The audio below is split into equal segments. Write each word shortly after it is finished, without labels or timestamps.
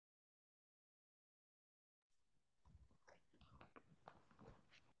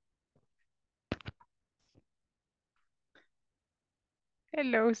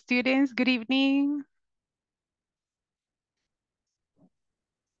Hello, students. Good evening.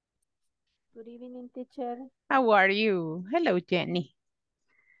 Good evening, teacher. How are you? Hello, Jenny.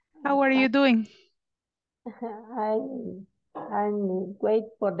 I'm How are you fine. doing? I'm wait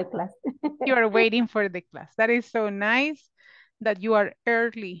for the class. You are waiting for the class. That is so nice that you are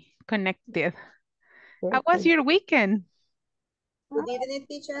early connected. Yes, How was thank your weekend? you. Good evening,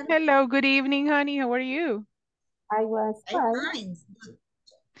 teacher. Hello, good evening, honey. How are you? I was I'm fine. fine.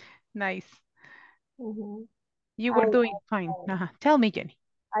 Nice. Mhm. You were I doing was fine. fine. Tell me, Jenny.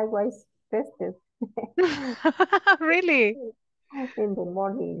 I was rested Really? in the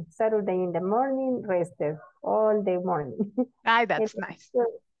morning. Saturday in the morning, rested all the morning. Ah, In that's the, nice.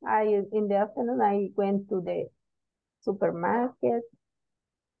 in the afternoon, I went to the supermarket.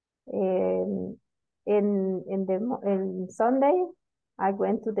 And in Sunday, I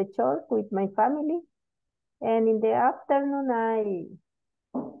went to the church with my family. And in the afternoon,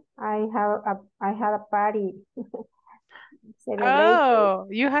 I had a party celebrated Oh,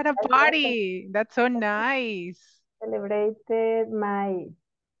 you had a party. That's so nice. celebrated my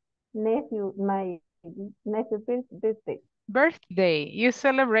nephew's birthday. Birthday. You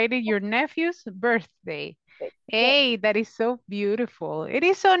celebrated your nephew's birthday. Yes, Hey, that is so beautiful. It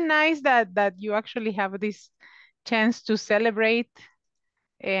is so nice that you actually have this chance to celebrate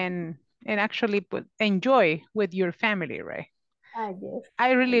and actually enjoy with your family, right? yes.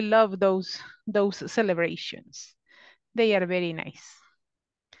 I really love those celebrations. They are very nice.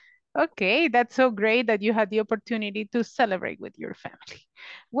 Okay, that's so great that you had the opportunity to celebrate with your family.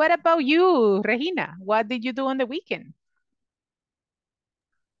 What about you, Regina? What did you do on the weekend?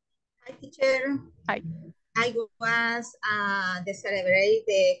 Hi, teacher. Hi. I was the celebrate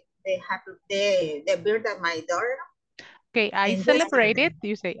the birth of my daughter Okay, I in yesterday. celebrated.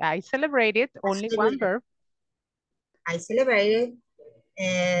 You say I celebrated, I only one celebrated, verb. I celebrated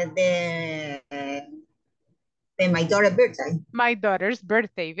my daughter's birthday. My daughter's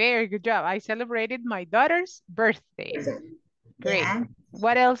birthday. Very good job. I celebrated my daughter's birthday. Great. Yeah.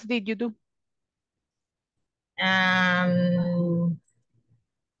 What else did you do? Um,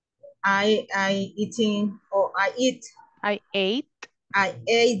 I eating or I eat I ate I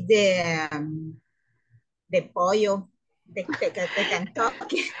ate the pollo the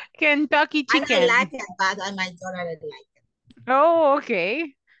Kentucky. Kentucky I don't chicken. like it, but my daughter like it. Oh,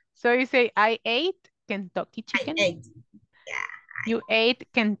 okay. So you say I ate Kentucky I chicken. ate. Yeah. You ate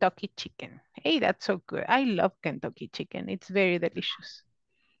Kentucky chicken. Hey, that's so good. I love Kentucky chicken. It's very delicious.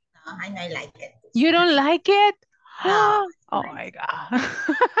 No, I don't like it. You don't like it? No. Oh my God.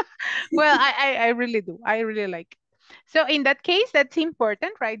 Well, I really do. I really like it. So in that case, that's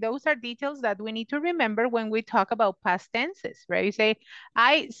important, right? Those are details that we need to remember when we talk about past tenses, right? You say,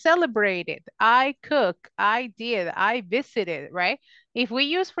 I celebrated, I cook, I did, I visited, right? If we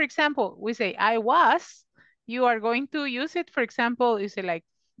use, for example, we say, I was, you are going to use it, for example, you say like,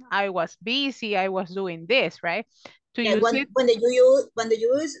 I was busy, I was doing this, right? To Yeah, use it. when the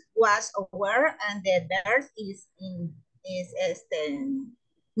use was aware and the verb is in is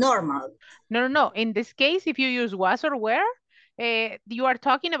normal. No, no, no. In this case, if you use was or were, you are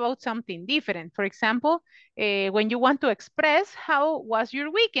talking about something different. For example, when you want to express how was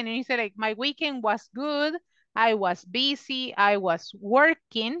your weekend, and you say like, my weekend was good, I was busy, I was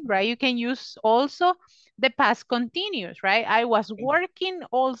working, right? You can use also the past continuous, right? I was working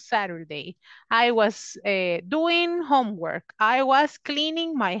all Saturday. I was doing homework. I was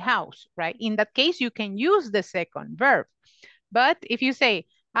cleaning my house, right? In that case, you can use the second verb. But if you say,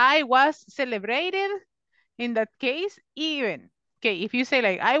 I was celebrated, in that case, even. Okay, if you say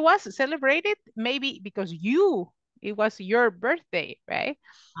like, I was celebrated, maybe because it was your birthday, right?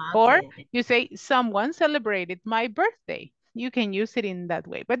 Or Okay. you say, someone celebrated my birthday. You can use it in that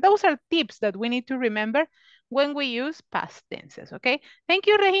way. But those are tips that we need to remember when we use past tenses, okay? Thank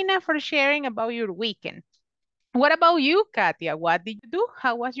you, Regina, for sharing about your weekend. What about you, Katia? What did you do?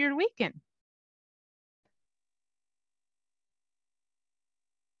 How was your weekend?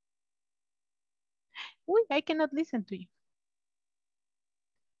 Uy, I cannot listen to you.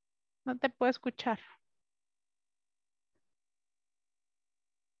 No te puedo escuchar.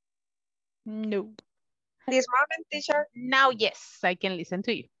 No. This moment, teacher. Now, yes, I can listen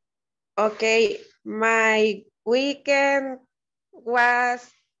to you. Okay, my weekend was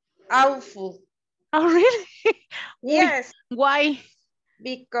awful. Oh, really? Uy, Yes, why?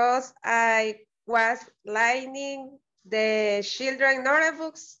 because I was lining the children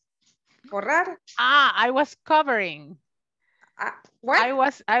notebooks. Borrar. Ah, I was covering. What?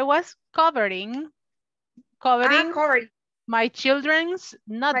 I was covering Covered my children's my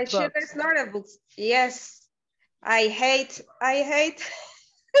notebooks. children's notebooks. Yes. I hate.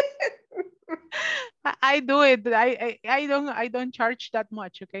 I do it. I don't charge that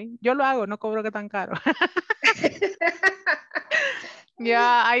much, okay? Yo lo hago, no cobro que tan caro.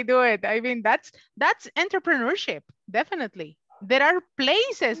 Yeah, I do it. I mean, that's entrepreneurship, definitely. There are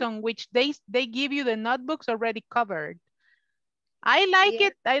places on which they give you the notebooks already covered. I like Yeah.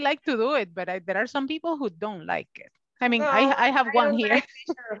 it. I like to do it, but there are some people who don't like it. I mean, No, I have one don't here. like,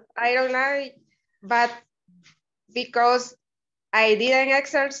 teacher. I don't like, but because I didn't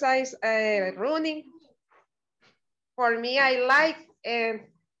exercise running, for me I like,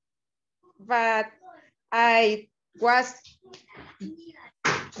 but I was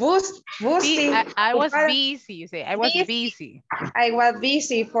boosting. I was busy, you say. I was busy. I was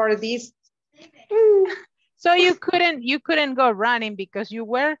busy for this. So you couldn't go running because you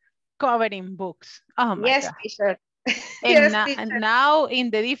were covered in books. Oh my Yes, God. teacher. And, Yes, and teacher. now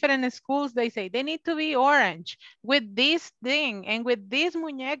in the different schools, they say they need to be orange with this thing and with this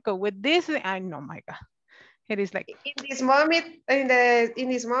muñeco, with this. I know, my God. It is like. In this moment,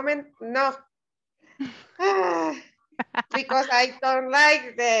 no. Because I don't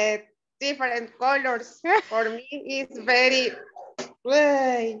like the different colors. For me, it's very.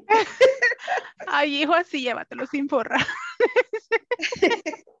 Ay, hijo, así llévatelo sin forrar.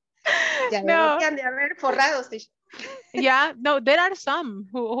 Ya No. deberían de haber forrados, teacher. Yeah, no, there are some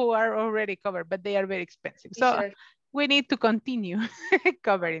who are already covered, but they are very expensive. So Teacher. we need to continue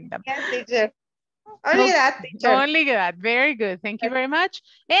covering them. Yes, teacher. Only Okay, that, teacher. only that. Very good. Thank you very much.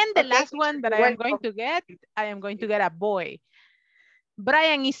 And the Okay, last teacher, one that you're I am going welcome. to get, I am going to get a boy.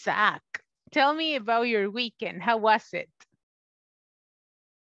 Brian Isaac, tell me about your weekend. How was it?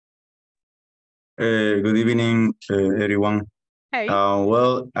 Good evening, everyone. Hey.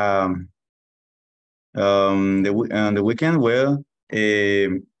 Well, the weekend, well,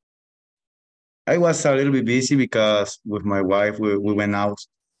 I was a little bit busy because with my wife, we went out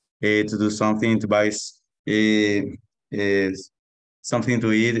to do something, to buy something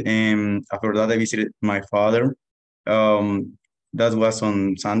to eat. And after that, I visited my father. That was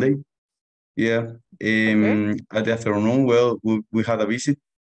on Sunday. Yeah. Okay. At the afternoon, well, we had a visit.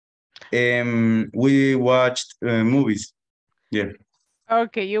 We watched movies. Yeah.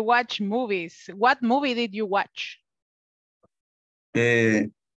 Okay, you watch movies. What movie did you watch?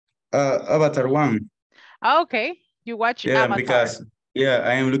 Avatar 1. Okay, you watch Yeah, Avatar. because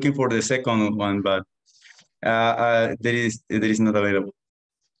I am looking for the second one, but there is not available.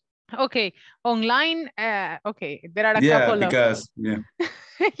 Okay, online. Okay, there are a Yeah, couple because of.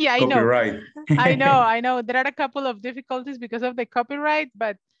 Yeah, I know. copyright. I know. There are a couple of difficulties because of the copyright,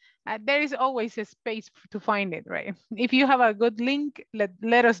 but there is always a space to find it, right? If you have a good link,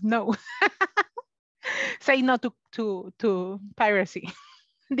 let us know. Say no to piracy.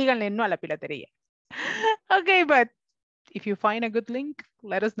 Díganle no a la piratería. Okay, but if you find a good link,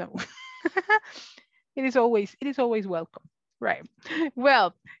 let us know. It is always welcome. Right.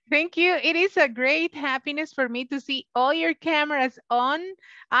 Well, thank you. It is a great happiness for me to see all your cameras on.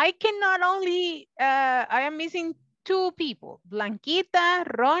 I can not only, I am missing two people, Blanquita,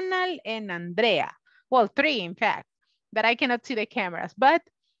 Ronald, and Andrea. Well, three, in fact, that I cannot see the cameras. But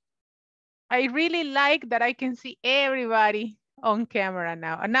I really like that I can see everybody on camera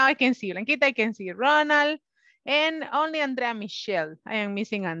now. And now I can see Blanquita, I can see Ronald, and only Andrea Michelle. I am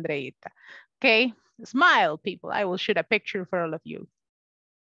missing Andreita. Okay. Smile, people. I will shoot a picture for all of you.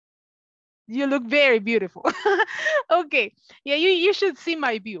 You look very beautiful. Okay. Yeah, you should see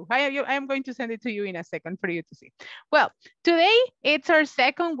my view. I am going to send it to you in a second for you to see. Well, today it's our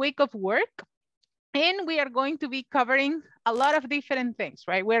second week of work. And we are going to be covering a lot of different things,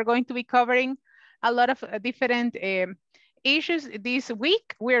 right? We're going to be covering a lot of different issues this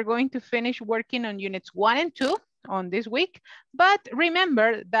week. We're going to finish working on units 1 and 2 on this week. But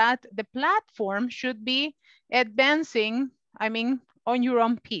remember that the platform should be advancing, I mean, on your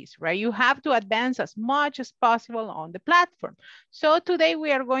own pace, right? You have to advance as much as possible on the platform. So today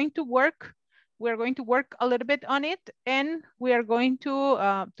we are going to work a little bit on it, and we are going to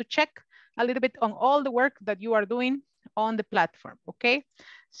check a little bit on all the work that you are doing on the platform, okay?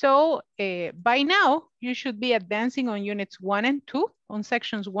 So by now, you should be advancing on units 1 and 2, on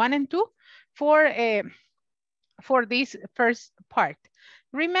sections 1 and 2 for this first part.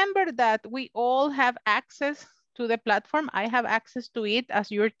 Remember that we all have access to the platform. I have access to it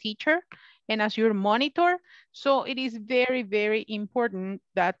as your teacher and as your monitor. So it is very, very important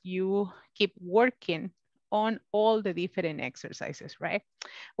that you keep working on all the different exercises, right?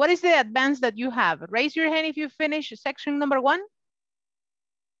 What is the advance that you have? Raise your hand if you finish section number 1.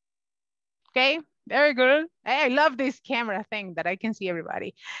 Okay, very good. Hey, I love this camera thing that I can see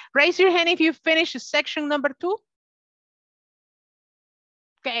everybody. Raise your hand if you finish section number 2.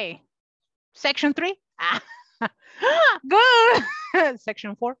 Okay. Section 3. Good.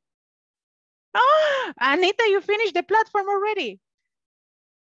 Section 4. Anita, you finished the platform already.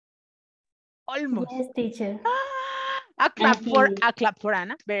 Almost. Yes, teacher. A clap for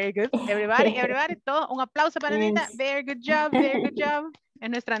Anna. Very good. Everybody, todo. Un aplauso para Anita. Yes. Very good job, very good job. Es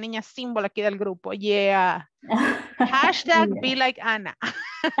nuestra niña símbolo aquí del grupo. Yeah. Hashtag be like Anna.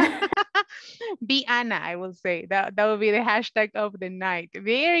 Be Anna, I will say. That will be the hashtag of the night.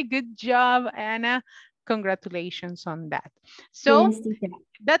 Very good job, Anna. Congratulations on that. So Yes, teacher.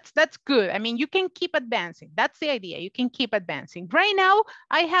 that's good. I mean, you can keep advancing. That's the idea. You can keep advancing. Right now,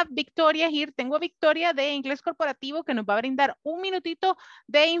 I have Victoria here. Tengo a Victoria de Inglés Corporativo que nos va a brindar un minutito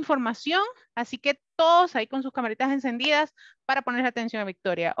de información. Así que todos ahí con sus camaritas encendidas para poner atención a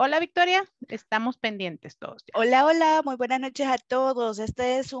Victoria. Hola, Victoria. Estamos pendientes todos. Hola, hola. Muy buenas noches a todos.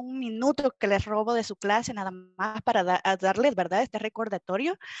 Este es un minuto que les robo de su clase nada más para darles, ¿verdad? Este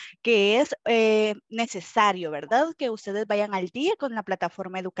recordatorio que es necesario, ¿verdad? Que ustedes vayan al día con la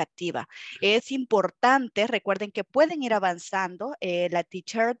plataforma educativa. Es importante, recuerden que pueden ir avanzando, la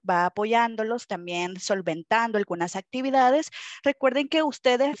teacher va apoyándolos, también solventando algunas actividades. Recuerden que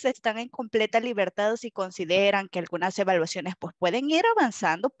ustedes están en completa libertad si consideran que algunas evaluaciones pues pueden ir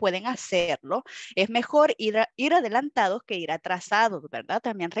avanzando, pueden hacerlo. Es mejor ir adelantados que ir atrasados, ¿verdad?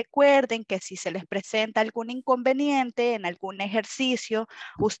 También recuerden que si se les presenta algún inconveniente en algún ejercicio,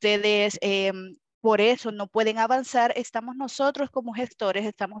 ustedes por eso no pueden avanzar. Estamos nosotros como gestores,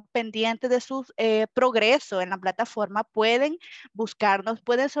 estamos pendientes de su progreso en la plataforma. Pueden buscarnos,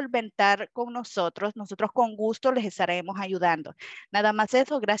 pueden solventar con nosotros. Nosotros con gusto les estaremos ayudando. Nada más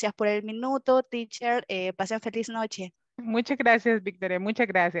eso. Gracias por el minuto, teacher. Pasen feliz noche. Muchas gracias, Victoria, muchas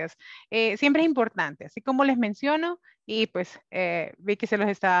gracias. Siempre es importante, así como les menciono, y pues vi que se los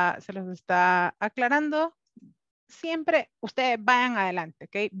está aclarando. Siempre ustedes vayan adelante,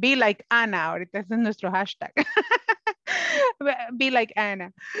 ¿ok? Be like Anna, ahorita ese es nuestro hashtag. Be like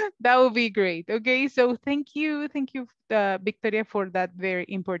Anna. That would be great, okay? So thank you, Victoria, for that very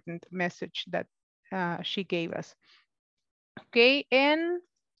important message that she gave us. Okay, and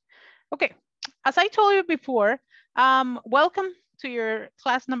okay, as I told you before, welcome to your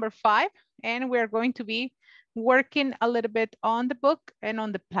class number 5, and we're going to be working a little bit on the book and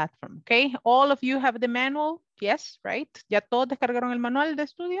on the platform, okay? All of you have the manual, yes, right? ¿Ya todos descargaron el manual de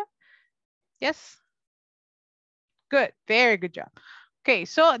estudio? Yes? Good, very good job. Okay,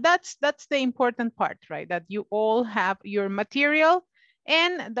 so that's the important part, right? That you all have your material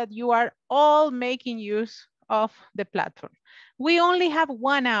and that you are all making use of the platform. We only have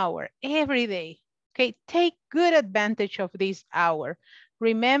 1 hour every day. Okay, take good advantage of this hour.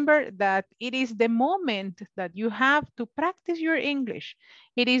 Remember that it is the moment that you have to practice your English.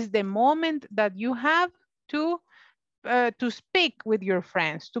 It is the moment that you have to speak with your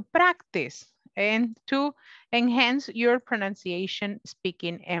friends, to practice and to enhance your pronunciation,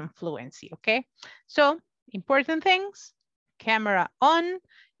 speaking, and fluency, okay? So, important things, camera on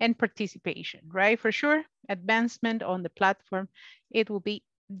and participation, right? For sure, advancement on the platform, it will be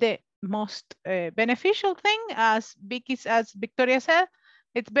the most beneficial thing. As Victoria said,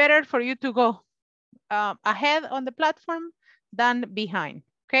 it's better for you to go ahead on the platform than behind,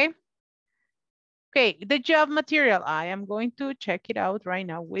 okay? Okay, the job material, I am going to check it out right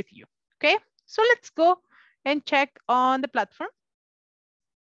now with you, okay? So let's go and check on the platform.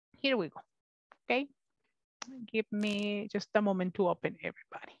 Here we go, okay? Give me just a moment to open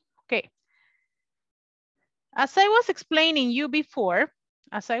everybody, okay? As I was explaining you before,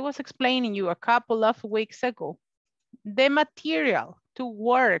 as I was explaining you a couple of weeks ago, the material to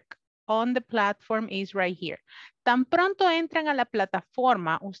work on the platform is right here. Tan pronto entran a la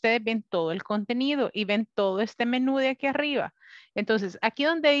plataforma, ustedes ven todo el contenido y ven todo este menú de aquí arriba. Entonces, aquí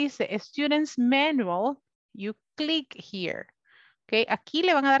donde dice Students Manual, you click here. Okay, aquí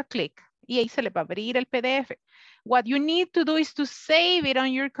le van a dar clic y ahí se le va a abrir el PDF. What you need to do is to save it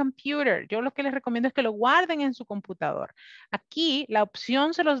on your computer. Yo lo que les recomiendo es que lo guarden en su computador. Aquí la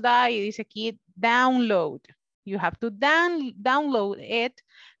opción se los da y dice aquí download. You have to download it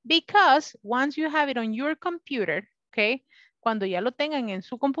because once you have it on your computer, okay, cuando ya lo tengan en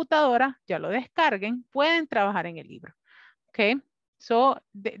su computadora, ya lo descarguen, pueden trabajar en el libro. Okay, so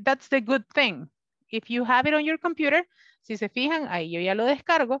that's the good thing. If you have it on your computer, si se fijan, ahí yo ya lo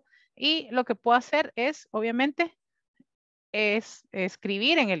descargo y lo que puedo hacer es, obviamente, es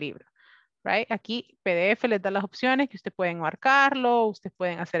escribir en el libro. Right? Aquí PDF les da las opciones que ustedes pueden marcarlo, ustedes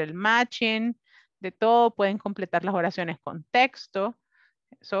pueden hacer el matching, de todo, pueden completar las oraciones con texto.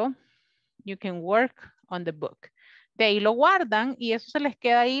 So, you can work on the book. De ahí lo guardan y eso se les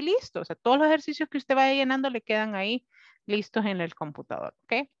queda ahí listo. O sea, todos los ejercicios que usted vaya llenando le quedan ahí listos en el computador,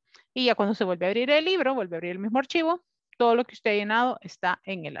 ¿ok? Y ya cuando se vuelve a abrir el libro, vuelve a abrir el mismo archivo, todo lo que usted ha llenado está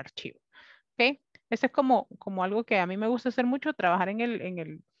en el archivo, ¿ok? Este es como algo que a mí me gusta hacer mucho, trabajar en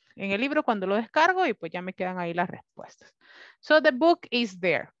el libro cuando lo descargo y pues ya me quedan ahí las respuestas. So the book is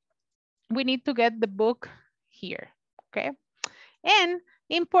there. We need to get the book here, okay? And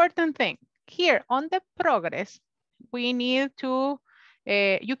important thing, here on the progress, we need to,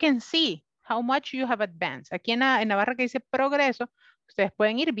 you can see how much you have advanced. Aquí en la barra que dice progreso, ustedes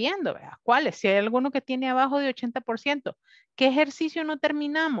pueden ir viendo, ¿verdad? ¿Cuáles? Si hay alguno que tiene abajo de 80%, ¿qué ejercicio no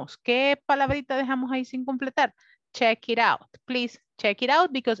terminamos? ¿Qué palabrita dejamos ahí sin completar? Check it out. Please check it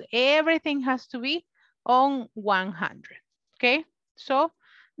out because everything has to be on 100. Okay? So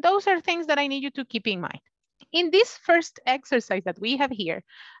those are things that I need you to keep in mind. In this first exercise that we have here,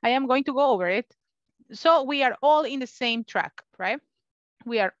 I am going to go over it. So we are all in the same track, right?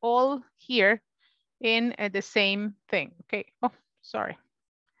 We are all here in the same thing. Okay. Oh, sorry.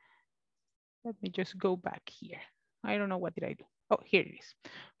 Let me just go back here. I don't know what did I do. Oh, here it is.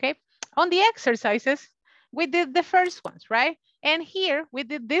 Okay. On the exercises, we did the first ones, right? And here we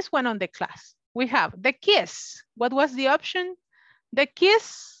did this one on the class. We have the kiss. What was the option? The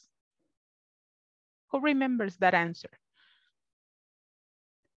kiss. Who remembers that answer?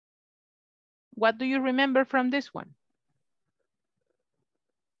 What do you remember from this one?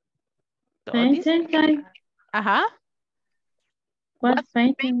 Painted by. Was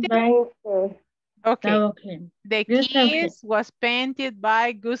painted by. Okay. Okay. The Gustav kiss was painted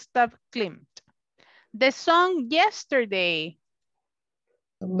by Gustav Klimt. The song Yesterday.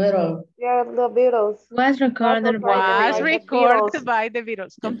 Beatles. Yeah, the Beatles. was recorded by By the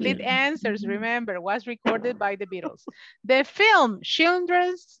Beatles. Complete answers, remember, was recorded by the Beatles. The film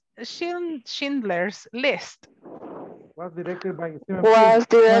Schindler's List. Was directed by Steven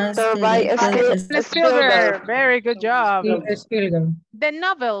Spielberg. Very good job. Spielberg. The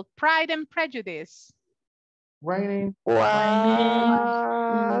novel Pride and Prejudice. Raining.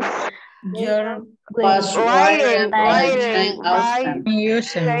 George Was written by Jane Austen.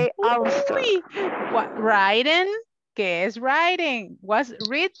 What writing? ¿Qué es writing? Was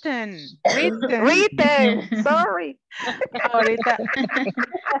written. Sorry. Ahorita.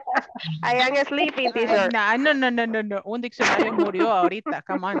 I am sleeping, teacher. No. Un diccionario murió ahorita.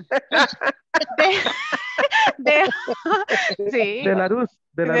 Come on. Sí. De la Ruz.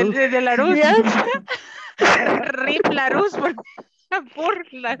 De la Ruz. Yes. Rip la Ruz por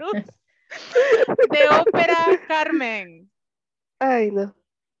la Ruz. De ópera Carmen. Ay, no.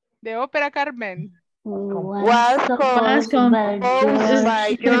 De ópera Carmen. Was composed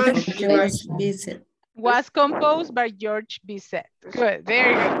by George Bizet. Was composed by George Bizet. Good,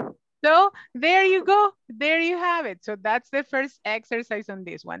 very good. So there you go. There you have it. So that's the first exercise on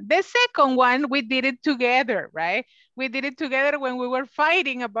this one. The second one, we did it together, right? We did it together when we were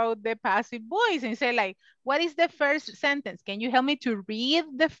fighting about the passive voice and say like, what is the first sentence? Can you help me to read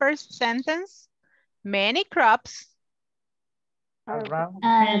the first sentence? Many crops.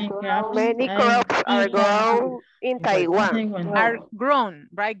 Many crops are grown in Taiwan. Are grown,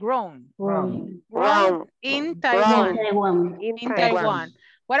 right? Grown in Taiwan. In Taiwan.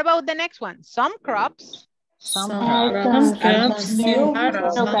 What about the next one? Some crops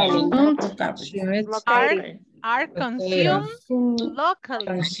Are consumed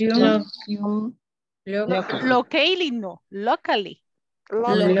locally.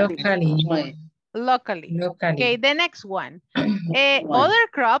 Okay, the next one. Other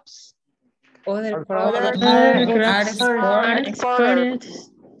crops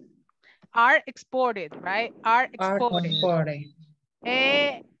are exported, right? Are exported.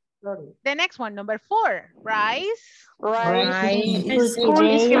 The next one, number 4, rice is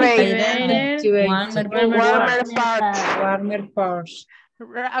cultivated warmer parts.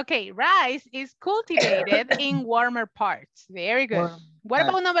 Okay, rice is cultivated in warmer parts. Very good. What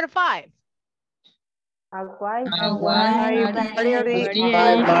about number 5?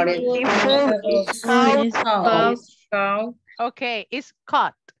 Okay, it's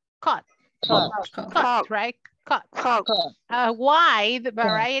caught, right? Caught. A wide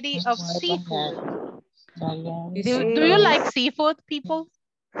variety of seafood. Do you like seafood, people?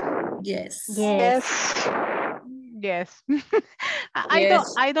 Yes.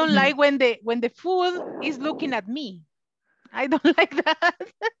 I don't like when the food is looking at me. I don't like that.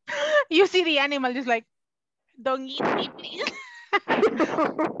 You see the animal just like, don't eat me, please.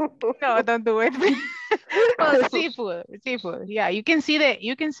 No, don't do it. Well, seafood. Yeah, you can see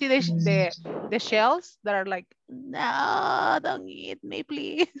the shells that are like, no, don't eat me,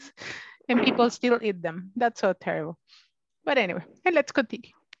 please. And people still eat them. That's so terrible. But anyway, let's continue.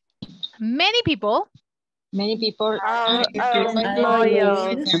 Many people Many people are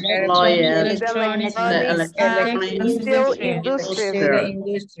employed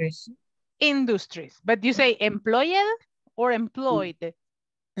Industries. But you say employed or employed?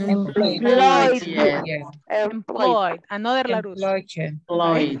 Employed. Employed. Another Larus.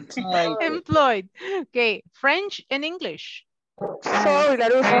 Employed. Employed. Okay. French and English.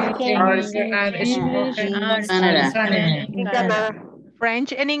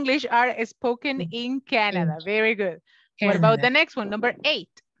 French and English are spoken in Canada. Very good. What about the next one? Number 8.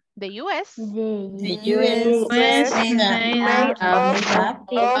 The U.S. The U.S. made up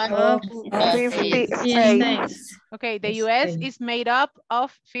of 50 states. Okay, the U.S. is made up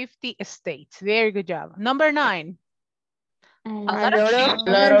of 50 states. Very good job. Number 9. A lot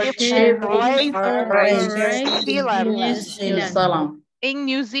of sheep In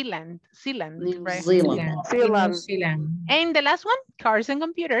New Zealand, right? New Zealand. And the last one, cars and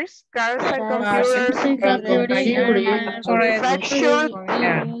computers.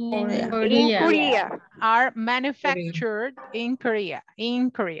 Are manufactured in Korea.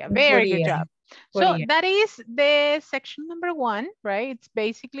 Very good job. So that is the section number 1, right? It's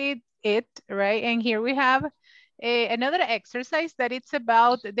basically it, right? And here we have another exercise that it's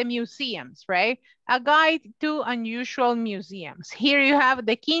about the museums, right? A guide to unusual museums. Here you have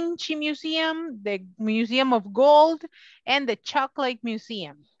the Kimchi Museum, the Museum of Gold, and the Chocolate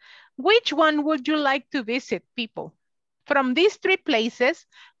Museum. Which one would you like to visit, people? From these 3 places,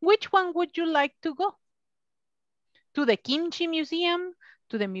 which one would you like to go? To the Kimchi Museum,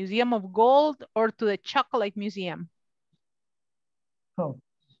 to the Museum of Gold, or to the Chocolate Museum? Oh.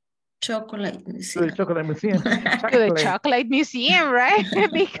 Chocolate Museum. To the Chocolate Museum. To the Chocolate Museum, right?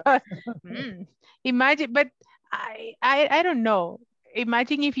 Because imagine, but I don't know.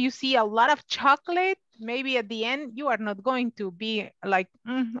 Imagine if you see a lot of chocolate, maybe at the end you are not going to be like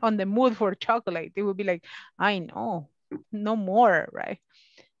on the mood for chocolate. It will be like, I know, no more, right?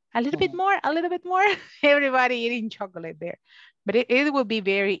 A little bit more, a little bit more. Everybody eating chocolate there. But it will be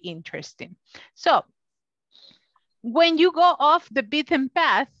very interesting. So when you go off the beaten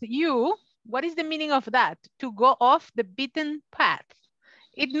path, what is the meaning of that? To go off the beaten path.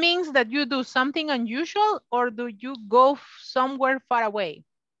 It means that you do something unusual, or do you go somewhere far away?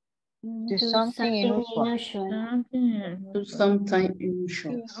 Do something unusual. Do something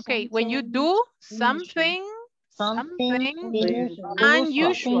unusual. Okay, when you do something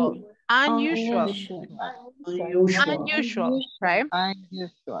unusual, right?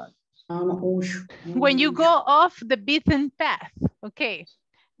 When you go off the beaten path, okay.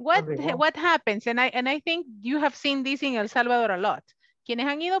 What happens? And I think you have seen this in El Salvador a lot. Quienes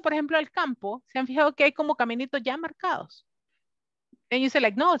han ido, por ejemplo, al campo, se han fijado que hay como caminitos ya marcados. And you say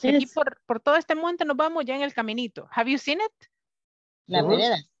like, no, si aquí por todo este monte nos vamos ya en el caminito. Have you seen it? La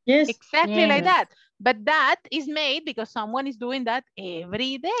vereda. Yes. Exactly like that. But that is made because someone is doing that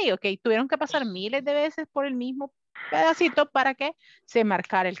every day. Okay, tuvieron que pasar miles de veces por el mismo pedacito para que se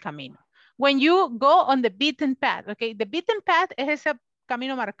marcara el camino. When you go on the beaten path, okay, the beaten path es ese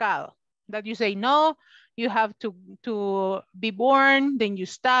camino marcado. That you say, no, you have to be born, then you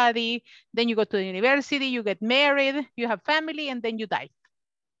study, then you go to the university, you get married, you have family, and then you die.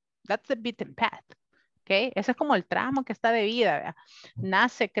 That's the beaten path. Okay, ese es como el tramo que está de vida, ¿verdad?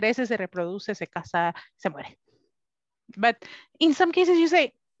 Nace, crece, se reproduce, se casa, se muere. But in some cases you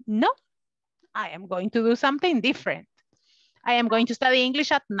say, no, I am going to do something different. I am going to study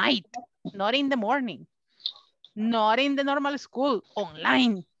English at night, not in the morning, not in the normal school,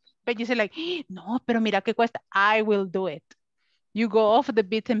 online. But you say like, no, pero mira que cuesta. I will do it. You go off the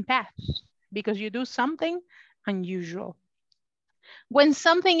beaten path because you do something unusual. When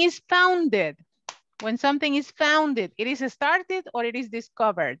something is founded, it is started or it is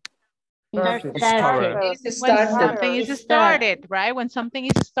discovered? Started. When something is started, right? When something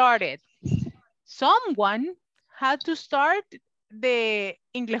is started. Someone had to start the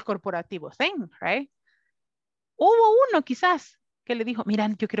Inglés corporativo thing, right? Hubo uno quizás que le dijo, mira,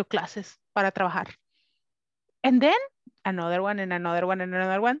 yo quiero clases para trabajar. And then another one and another one and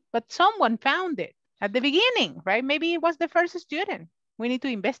another one. But someone found it at the beginning, right? Maybe it was the first student. We need to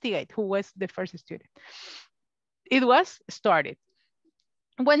investigate who was the first student. It was started.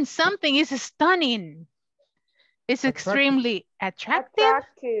 When something is stunning, it's extremely attractive.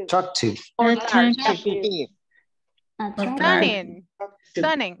 Or large.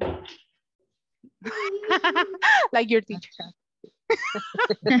 Stunning. Like your teacher.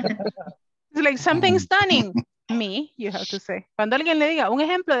 It's like something stunning. Me, you have to say. Cuando alguien le diga un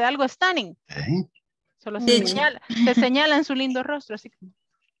ejemplo de algo stunning, solo se señala en su lindo rostro, así como,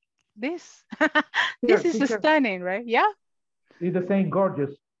 this. This is stunning, right? Yeah? It's the same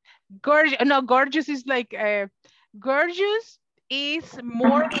gorgeous. Gorgeous, no, gorgeous is like, gorgeous is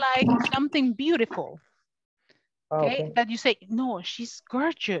more like something beautiful. Okay, that you say, no, she's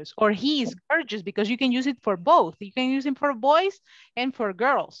gorgeous, or he is gorgeous, because you can use it for both. You can use it for boys and for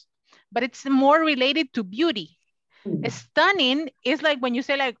girls, but it's more related to beauty. Stunning is like when you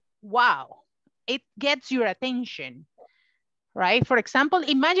say like, wow, it gets your attention, right? For example,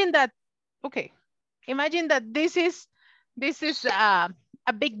 imagine that, okay, imagine that this is a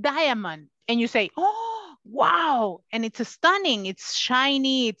big diamond, and you say, oh, wow, and it's stunning, it's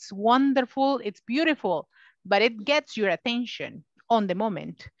shiny, it's wonderful, it's beautiful, but it gets your attention on the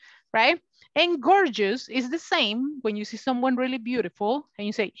moment, right? And gorgeous is the same when you see someone really beautiful and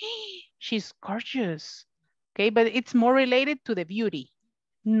you say, she's gorgeous, okay? But it's more related to the beauty,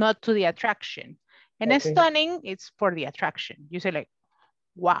 not to the attraction. And stunning, it's for the attraction. You say like,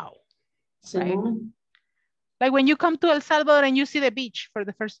 wow, right? Like when you come to El Salvador and you see the beach for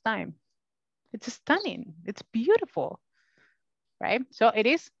the first time, it's stunning, it's beautiful, right? So it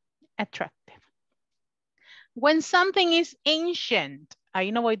is attractive. When something is ancient,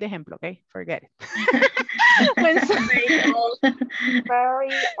 ahí no voy de ejemplo, okay? Forget it. When very old.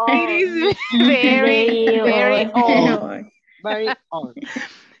 It is very old. Very old.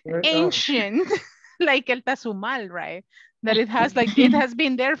 Ancient, like el tazumal, right? That it has like, it has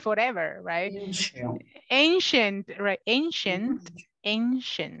been there forever, right? Ancient, right? Ancient.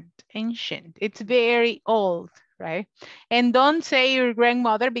 It's very old, right? And don't say your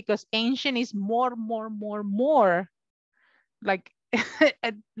grandmother, because ancient is more, like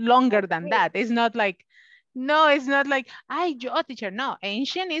longer than that. It's not like, no, it's not like, ay, yo, teacher. No,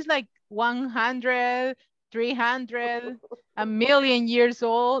 ancient is like 100, 300, a million years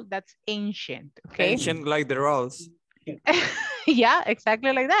old. That's ancient, okay? Ancient like the rose. Yeah,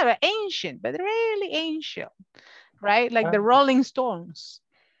 exactly like that, but ancient, but really ancient, right? Like the Rolling Stones.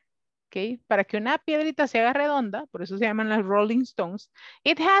 Okay, para que una piedrita se haga redonda, por eso se llaman las Rolling Stones,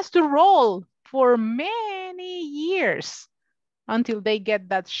 it has to roll for many years until they get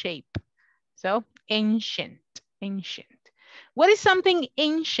that shape. So ancient. What is something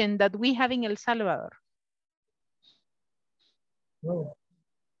ancient that we have in El Salvador? No.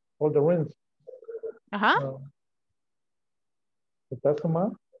 All the rings. The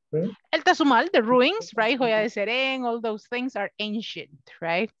tazumal, right? El tazumal, the ruins, right? Joya de Serén, all those things are ancient,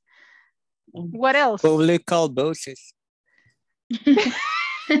 right? What else? Public buses.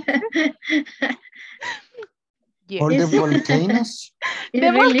 Or the volcanoes.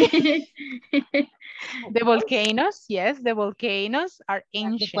 The volcanoes, yes, the volcanoes are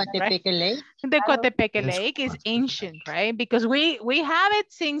ancient, right? The Cotepeque Lake is ancient, right? Because we have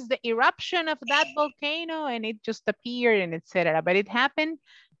it since the eruption of that volcano, and it just appeared and etc. But it happened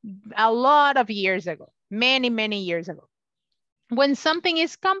a lot of years ago, many years ago. When something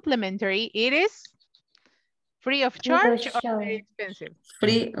is complimentary, it is free of charge or very expensive?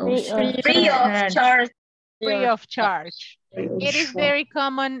 Free of charge. Free of charge. It is very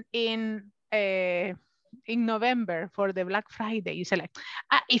common in November for the Black Friday. You say like,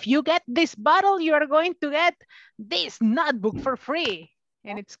 if you get this bottle, you are going to get this notebook for free.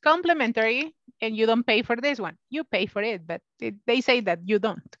 And it's complimentary and you don't pay for this one. You pay for it, but they say that you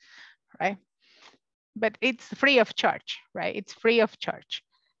don't, right? But it's free of charge, right? It's free of charge.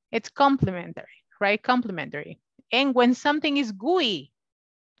 It's complimentary, right? Complimentary. And when something is gooey,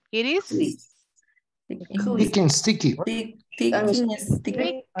 it is? Thick and sticky. Thick and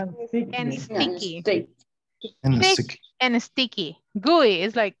sticky. Thick and sticky. Gooey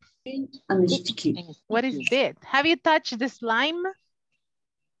is like, what is this? Have you touched the slime?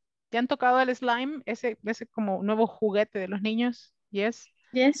 ¿Te han tocado el slime? Ese como nuevo juguete de los niños? Yes?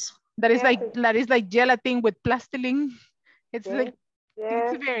 Yes. That is like gelatin with plastilin. It's like,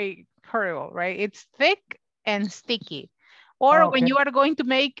 it's very horrible, right? It's thick and sticky. Or when you are going to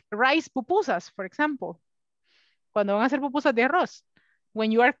make rice pupusas, for example. Cuando van a hacer pupusas de arroz.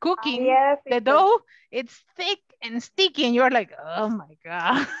 When you are cooking the dough, it's thick and sticky and you're like, oh my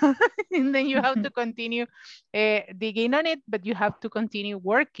God. And then you have to continue digging on it, but you have to continue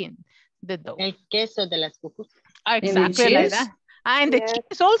working the dough. El queso de las pupusas. Exactly like that. And the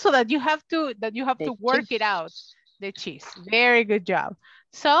cheese also that you have to work it out. The cheese. Very good job.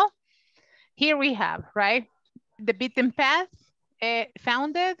 So here we have, right? The beaten path,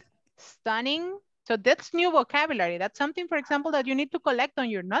 founded, stunning. So that's new vocabulary. That's something, for example, that you need to collect on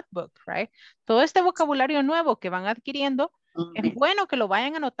your notebook, right? Todo este vocabulario nuevo que van adquiriendo, es bueno que lo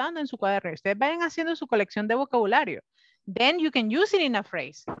vayan anotando en su cuaderno. Ustedes vayan haciendo su colección de vocabulario. Then you can use it in a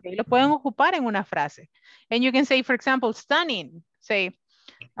phrase. Okay? Lo pueden ocupar en una frase. And you can say, for example, stunning. Say,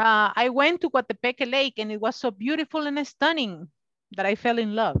 I went to Cotepeque Lake and it was so beautiful and stunning that I fell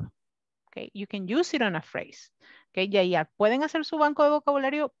in love. Okay, you can use it on a phrase. Okay, ya pueden hacer su banco de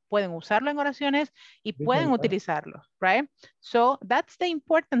vocabulario, pueden usarlo en oraciones y pueden utilizarlo, right? So that's the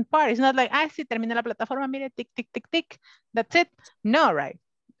important part. It's not like, sí, terminé la plataforma, mire, tic, tic, tic, tic, that's it. No, right?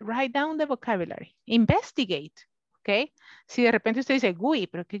 Write down the vocabulary. Investigate, okay? Si de repente usted dice GUI,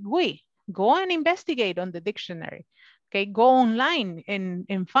 pero ¿qué GUI? Go and investigate on the dictionary. Okay, go online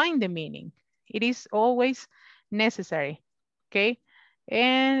and find the meaning. It is always necessary, okay?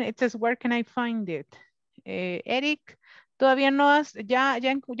 And it says, where can I find it? Eric, ¿todavía no has, ya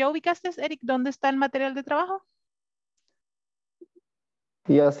ubicaste, Eric, dónde está el material de trabajo?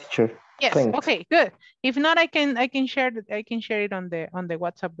 Yes, teacher. Yes. Thanks. Okay, good. If not, I can share it on the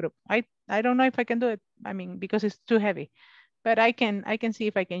WhatsApp group. I don't know if I can do it. I mean, because it's too heavy, but I can see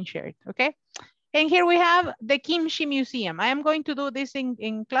if I can share it. Okay. And here we have the Kimchi Museum. I am going to do this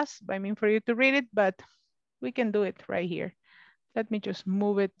in class. I mean, for you to read it, but we can do it right here. Let me just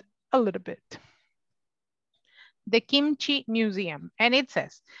move it a little bit. The Kimchi Museum. And it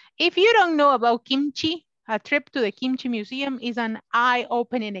says, if you don't know about kimchi, a trip to the Kimchi Museum is an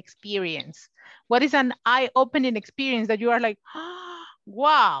eye-opening experience. What is an eye-opening experience that you are like, oh,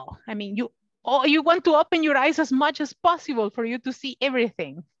 wow. I mean, you want to open your eyes as much as possible for you to see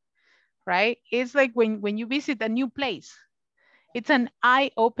everything, right? It's like when you visit a new place. It's an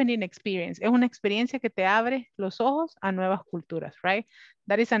eye-opening experience. Es una experiencia que te abre los ojos a nuevas culturas, right?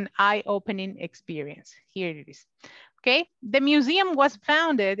 That is an eye-opening experience. Here it is. Okay, the museum was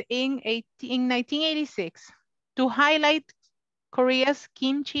founded in 1986 to highlight Korea's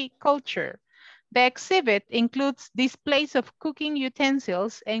kimchi culture. The exhibit includes displays of cooking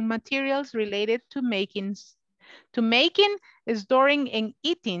utensils and materials related to making, storing, and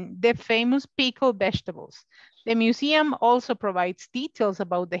eating the famous pickled vegetables. The museum also provides details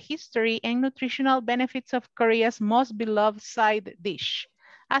about the history and nutritional benefits of Korea's most beloved side dish.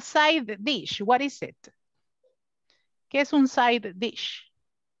 A side dish, what is it? ¿Qué es un side dish?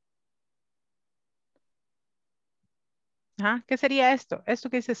 ¿Ah? ¿Qué sería esto? Esto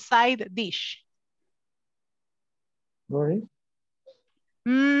que dice side dish. Sorry?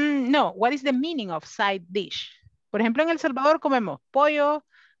 No, what is the meaning of side dish? Por ejemplo, en El Salvador comemos pollo,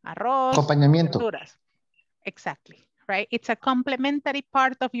 arroz, acompañamiento. verduras. Exactly, right? It's a complementary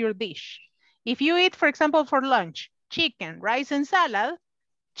part of your dish. If you eat, for example, for lunch, chicken, rice, and salad,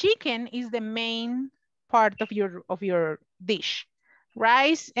 chicken is the main part of your dish.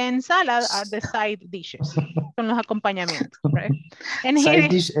 Rice and salad are the side dishes. Son los acompañamientos, right? And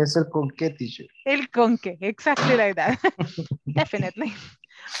side dish es el con qué, teacher. El con qué, exactly like that. Definitely.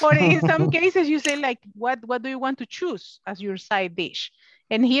 Or in some cases you say like, what do you want to choose as your side dish?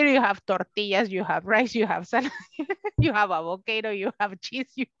 And here you have tortillas, you have rice, you have salad, you have avocado, you have cheese,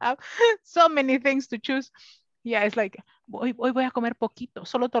 you have so many things to choose. Yeah, it's like, hoy voy a comer poquito,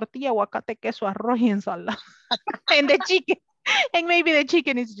 solo tortilla, aguacate, queso, arroz y ensalada. And the chicken, and maybe the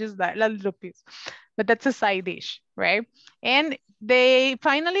chicken is just that little piece. But that's a side dish, right? And they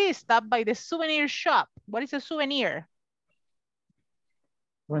finally stopped by the souvenir shop. What is a souvenir?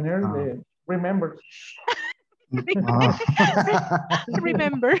 Souvenir, remember.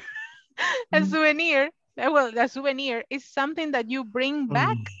 Remember, a souvenir, well, a souvenir is something that you bring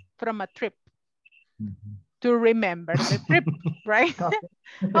back from a trip to remember the trip, right?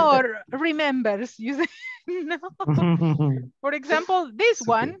 Or remembers, you say, no. For example, this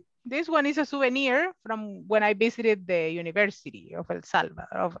one is a souvenir from when I visited the University of El Salvador,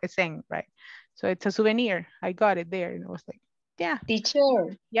 of ESSEN, right? So it's a souvenir. I got it there and I was like, yeah.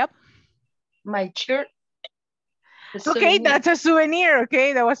 Teacher. Yep. My shirt. Okay, that's a souvenir.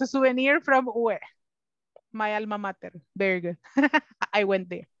 Okay, that was a souvenir from where? My alma mater. Very good. I went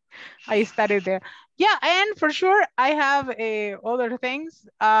there. I studied there. Yeah, and for sure, I have other things.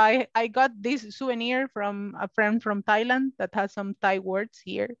 I got this souvenir from a friend from Thailand that has some Thai words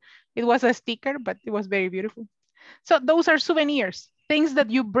here. It was a sticker, but it was very beautiful. So those are souvenirs, things that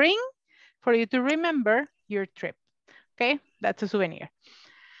you bring for you to remember your trip. Okay, that's a souvenir.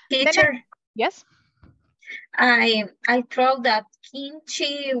 Teacher. Yes? I thought that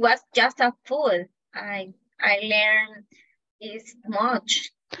kimchi was just a food. I learned is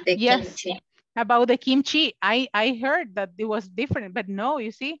much the kimchi. About the kimchi, I heard that it was different, but no,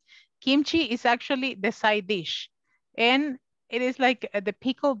 you see, kimchi is actually the side dish. And it is like the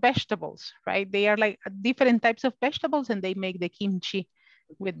pickled vegetables, right? They are like different types of vegetables and they make the kimchi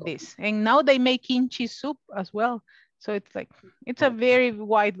with this. And now they make kimchi soup as well. So it's like, it's a very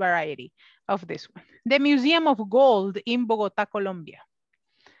wide variety of this one. The Museum of Gold in Bogotá, Colombia.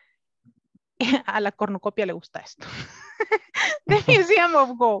 A la cornucopia le gusta esto. The Museum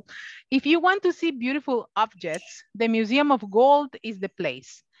of Gold. If you want to see beautiful objects, the Museum of Gold is the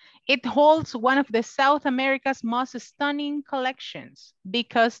place. It holds one of the South America's most stunning collections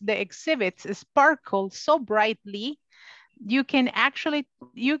because the exhibits sparkle so brightly. You can actually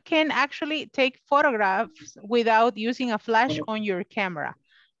take photographs without using a flash on your camera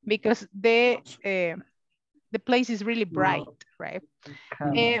because the place is really bright, right?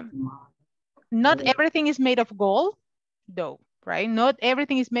 Not everything is made of gold, though, right? Not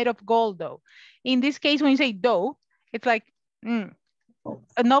everything is made of gold, though. In this case, when you say though, it's like,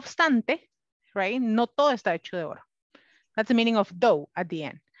 no obstante, right? No todo está hecho de oro. That's the meaning of though at the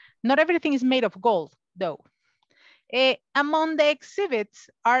end. Not everything is made of gold, though. Among the exhibits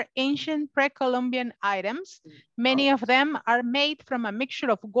are ancient pre-Columbian items. Many of them are made from a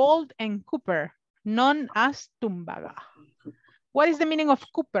mixture of gold and copper, known as tumbaga. What is the meaning of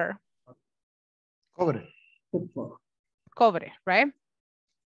copper? Cobre. Cobre, right?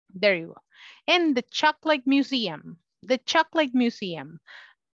 There you go. And the Chocolate Museum. The Chocolate Museum.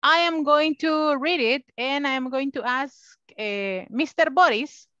 I am going to read it and I am going to ask Mr.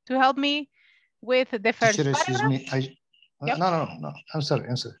 Boris to help me with the first Teacher, paragraph. excuse me. Yep. No. I'm sorry.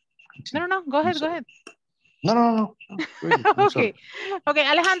 No. Go ahead. No. Really, Okay. Okay,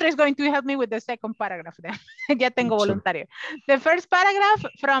 Alejandro is going to help me with the second paragraph then. Ya tengo voluntario. The first paragraph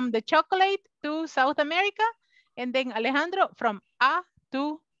from the chocolate to South America, and then Alejandro from A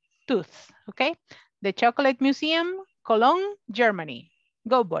to tooth, okay? The Chocolate Museum, Cologne, Germany.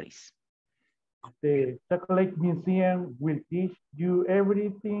 Go, Boris. The Chocolate Museum will teach you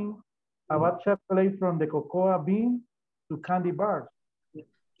everything about chocolate from the cocoa bean to candy bars.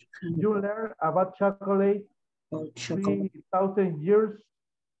 You learn about chocolate, 3,000 years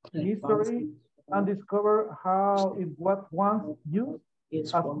history, and discover how it was once used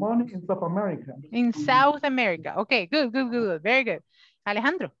as money in South America. In South America. Okay, good. Very good.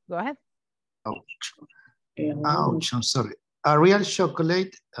 Alejandro, go ahead. Ouch, I'm sorry. A real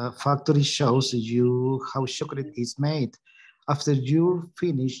chocolate factory shows you how chocolate is made. After you're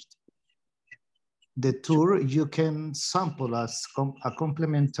finished the tour, you can sample a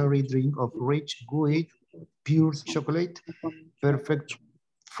complimentary drink of rich, gooey, pure chocolate, perfect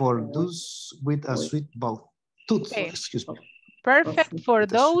for those with a sweet tooth. Okay. Excuse me. Perfect for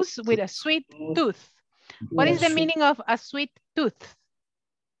those with a sweet tooth. What is the meaning of a sweet tooth?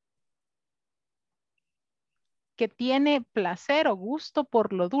 Que tiene placer o gusto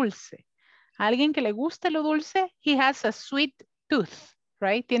por lo dulce. Alguien que le guste lo dulce, he has a sweet tooth,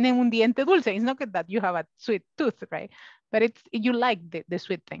 right? Tiene un diente dulce. It's not that you have a sweet tooth, right? But you like the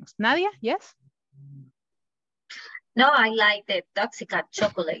sweet things. Nadia, yes? No, I like the Toxica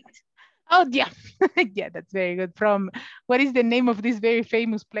chocolate. Oh, yeah. Yeah, that's very good. From, what is the name of this very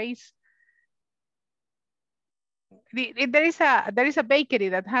famous place? There is a bakery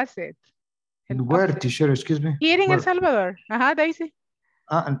that has it. Where, teacher, excuse me? Here in Where? El Salvador. Ajá, Daisy.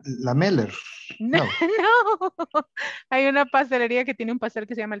 La Meller. No. Hay una pastelería que tiene un pastel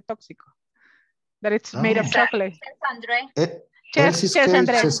que se llama el tóxico. That it's made of chocolate. Ches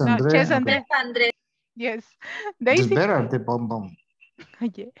André. Yes. Daisy? It's better, the bonbon.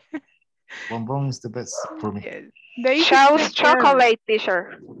 Yeah. Bonbon is the best for me. Yes. Daisy? Shows chocolate,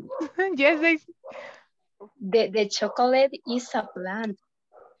 teacher. Yes, Daisy. The chocolate is a plant.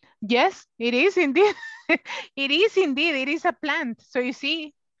 Yes, it is indeed. It is indeed. It is a plant. So you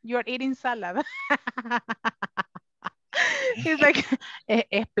see, you're eating salad. It's like,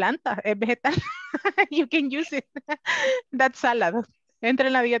 es planta, es vegetal. You can use it. That's salad. Entra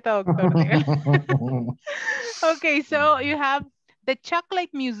en la dieta, doctor. Okay, so you have the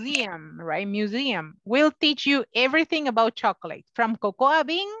Chocolate Museum, right? Museum will teach you everything about chocolate, from cocoa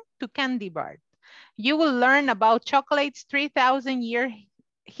bean to candy bar. You will learn about chocolate's 3,000-year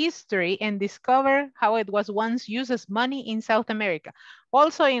history and discover how it was once used as money in South America.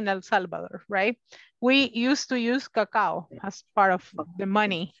 Also in El Salvador, right? We used to use cacao as part of the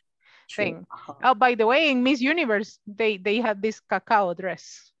money thing. Oh, by the way, in Miss Universe, they had this cacao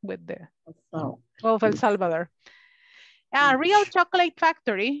dress with the of El Salvador. A real chocolate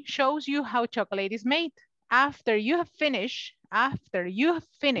factory shows you how chocolate is made. After you have finished, right?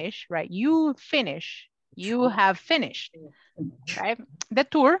 You have finished, right? The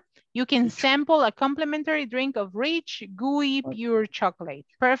tour, you can sample a complimentary drink of rich, gooey, pure chocolate.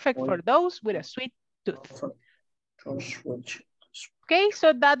 Perfect for those with a sweet tooth. Okay,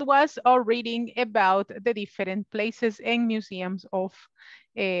 so that was our reading about the different places and museums of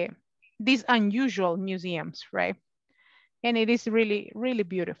these unusual museums, right? And it is really, really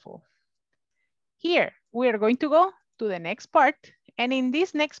beautiful. Here, we are going to go to the next part. And in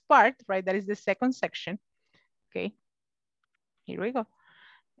this next part, right, that is the second section. Okay, here we go.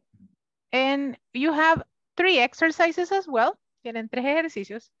 And you have 3 exercises as well. Tienen 3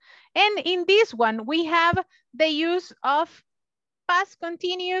 ejercicios. And in this one, we have the use of past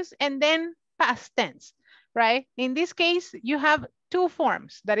continuous and then past tense, right? In this case, you have 2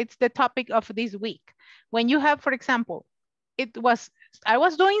 forms that it's the topic of this week. When you have, for example, I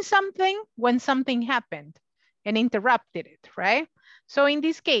was doing something when something happened and interrupted it, right? So in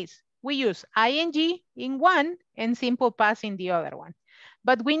this case, we use ing in one and simple past in the other one.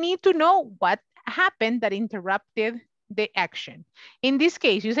 But we need to know what happened that interrupted the action. In this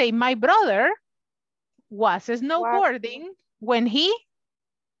case, you say, my brother was snowboarding when he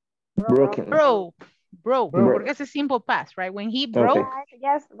broke. Porque it's a simple past, right? When he broke,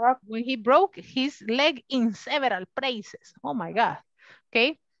 Yes, broke. when he broke his leg in several places. Oh my God.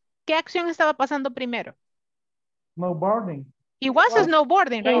 Okay. ¿Qué acción estaba pasando primero? Snowboarding. He was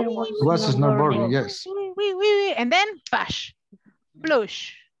snowboarding, right? Was snowboarding, yes. And then, bash,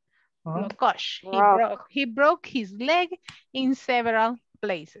 blush, gosh, he broke his leg in several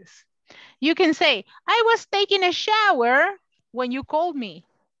places. You can say, I was taking a shower when you called me.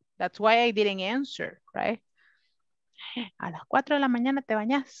 That's why I didn't answer, right? A las 4 de la mañana te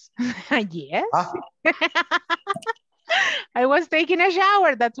bañas. Yes. I was taking a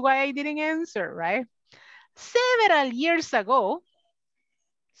shower. That's why I didn't answer, right? Several years ago,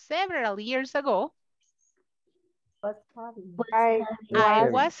 I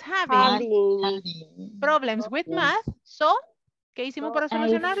was having problems with math. So, ¿qué hicimos para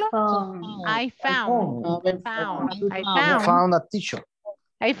solucionarlo? I found a teacher.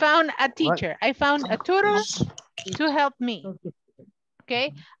 I found a teacher. Right. I found a tutor to help me.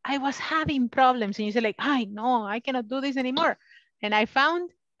 Okay. I was having problems and you say like, I no, I cannot do this anymore. And I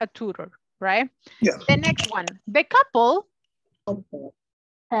found a tutor, right? Yeah. The next one, the couple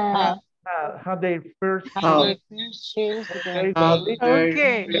Had their first okay.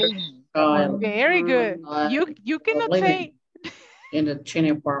 Very good. You cannot say in the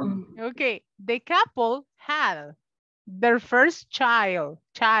training farm. Okay. The couple had their first child,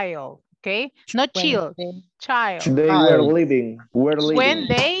 okay? Not child, child. They were living. When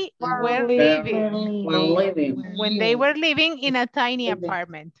they were living in a tiny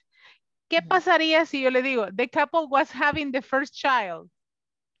apartment. ¿Qué pasaría si yo le digo, the couple was having the first child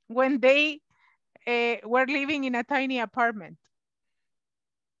when they were living in a tiny apartment?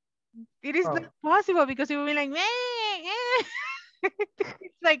 It is not possible because it will be like,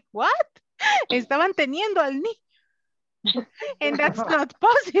 it's like, what? Estaban teniendo al niño. And that's not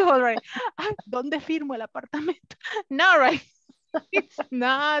possible, right? ¿Dónde firmo el apartamento? No, right? It's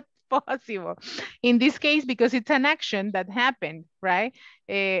not possible. In this case, because it's an action that happened, right?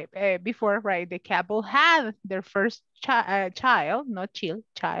 Before, right? The couple had their first child, not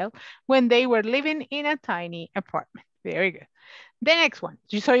child, when they were living in a tiny apartment. Very good. The next one.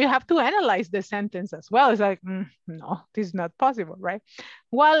 So you have to analyze the sentence as well. It's like, no, this is not possible, right?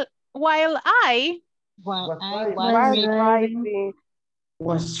 While I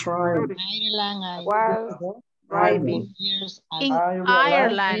was driving in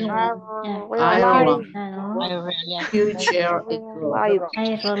Ireland.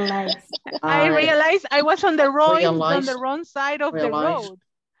 I realized I was on the wrong side of the road.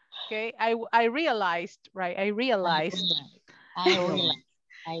 Okay, I realized, right? I realized.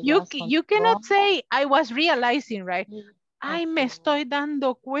 You cannot say I was realizing, right? Ay, me estoy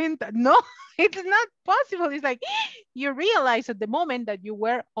dando cuenta. No, it's not possible. It's like you realize at the moment that you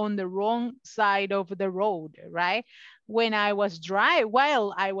were on the wrong side of the road, right? While I was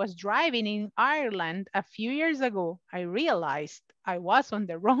driving in Ireland a few years ago, I realized I was on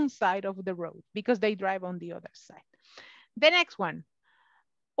the wrong side of the road because they drive on the other side. The next one,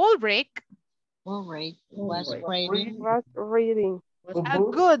 Ulrich was reading a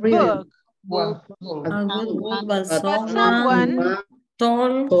good book. But someone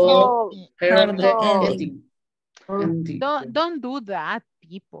told her the ending. Don't do that,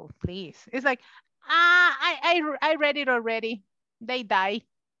 people, please. It's like, I read it already. They die.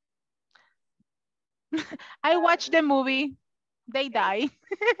 I watched the movie. They die.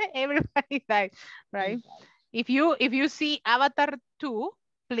 Everybody died, right? If you see Avatar 2,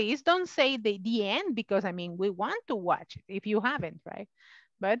 please don't say the end because I mean we want to watch it if you haven't, right?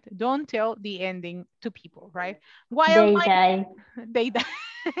 But don't tell the ending to people, right? While they die.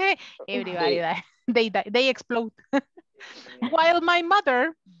 Everybody die. They die. They explode. While my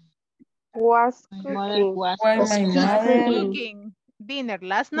mother was cooking dinner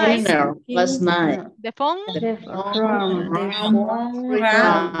last night. The phone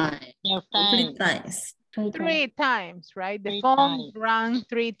rang 3 times, right? The phone rang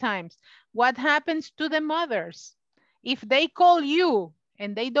 3 times. What happens to the mothers? If they call you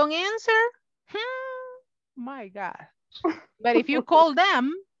and they don't answer, my God, But if you call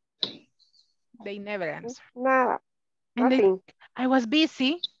them, they never answer. Nada. And Nothing. I was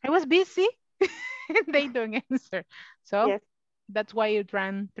busy. And they don't answer. So Yes. that's why it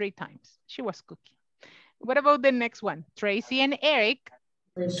ran 3 times. She was cooking. What about the next one? Tracy and Eric.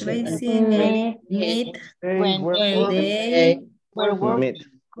 Tracy and Eric meet When they were working.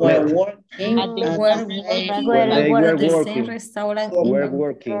 were working At the same restaurant. Were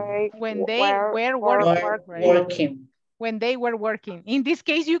working. When they were working, right? Working. When they were working. In this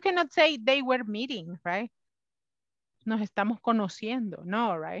case, you cannot say they were meeting, right? Nos estamos conociendo.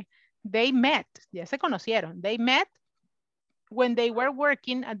 No, right? They met. Ya se conocieron. They met when they were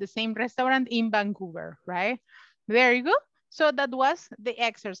working at the same restaurant in Vancouver, right? There you go. So that was the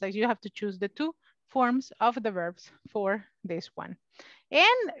exercise. You have to choose the 2 forms of the verbs for this one.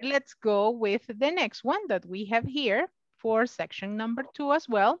 And let's go with the next one that we have here for section number 2 as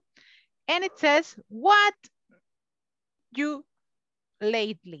well. And it says, what you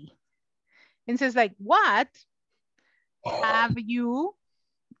lately? And it says like, what have you,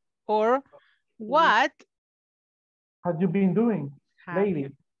 or what have you been doing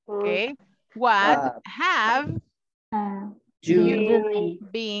lately? Okay. What have you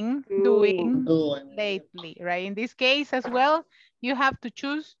been doing lately, right? In this case as well, you have to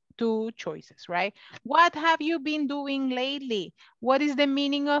choose 2 choices, right? What have you been doing lately? What is the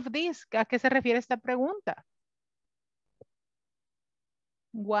meaning of this? ¿A qué se refiere esta pregunta?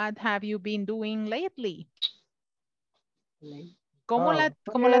 What have you been doing lately? ¿Cómo la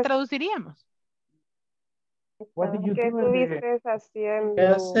traduciríamos? What did you ¿Qué do estuviste haciendo? ¿Qué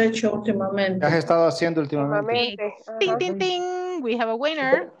has hecho últimamente? ¿Qué has estado haciendo últimamente? Ting, ting, ting. We have a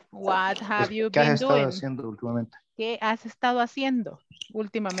winner. What have you ¿Qué has been estado doing? haciendo últimamente? ¿Qué has estado haciendo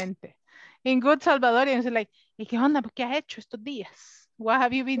últimamente? In good Salvadorian, it's like, ¿y qué onda? ¿Qué has hecho estos días? What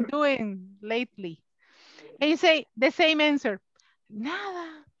have you been doing lately? And you say the same answer.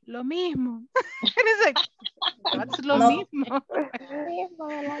 Nada, lo mismo. And it's like, what's lo mismo?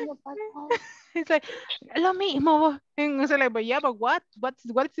 It's like, lo mismo. And it's like, but yeah, but what's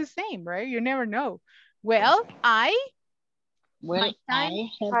the same, right? You never know. Well, my time,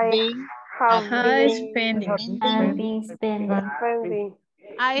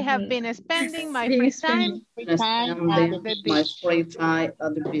 I have been spending my free time at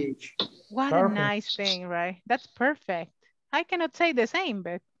the beach. What a nice thing, right? That's perfect. I cannot say the same,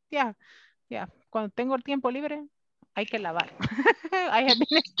 but yeah. Cuando tengo el tiempo libre, hay que lavar. I have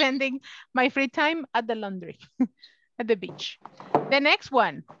been spending my free time at the laundry, at the beach. The next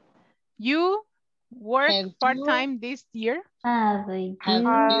one, you work part-time this year? Have you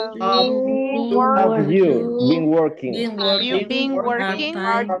been working? Have you been working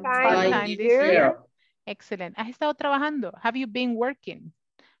part-time this year? Excellent. ¿Has estado trabajando? Have you been working?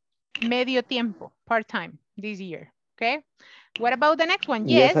 Medio tiempo, part-time this year. Okay. What about the next one?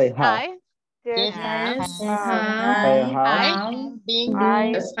 Yes, I have been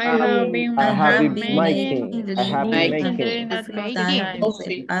making.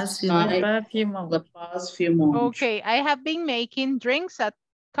 The past few months. Okay, I have been making drinks at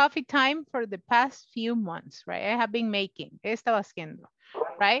coffee time for the past few months, right? I have been making. He estado haciendo,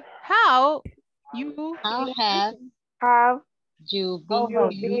 right? How you have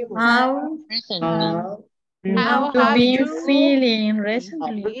you feeling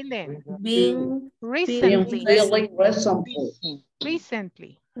recently?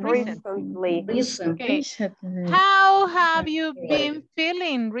 Okay. How have you been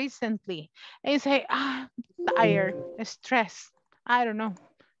feeling recently? And you say, tired, stressed, I don't know,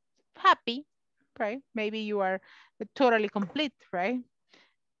 happy, right? Maybe you are totally complete, right?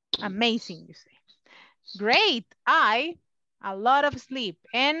 Amazing, you say. Great, a lot of sleep,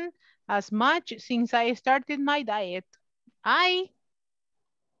 and as much since I started my diet, I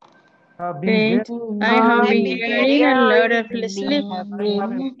have been getting a lot of sleep,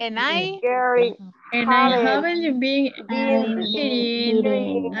 and I haven't been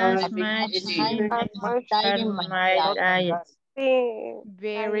eating as much as my diet.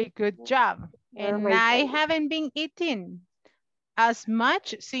 Very good job. And I haven't been eating as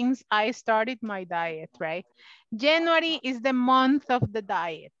much since I started my diet, right? January is the month of the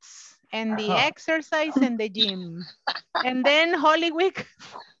diets and the exercise and the gym. And then Holy Week,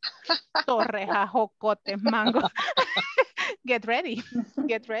 torreja, jocotes, mango. Get ready.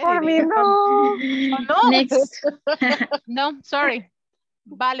 Get ready. For me, no. Oh, no. Next. No, sorry.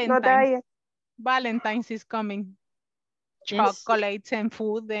 Valentine's. Valentine's is coming. Chocolates and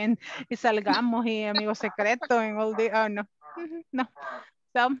food and salgamos y amigos secretos and all the, oh no. No.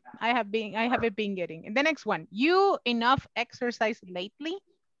 So I haven't been getting. And the next one, you enough exercise lately?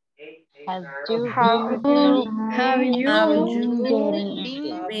 Have you Have you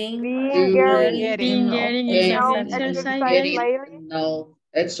Getting enough exercise lately? No,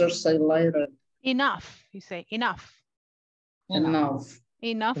 exercise later. enough. You say enough. Enough.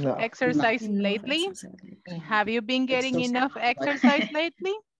 Enough exercise lately? Have you been getting enough exercise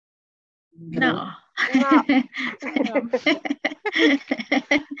lately? No. No.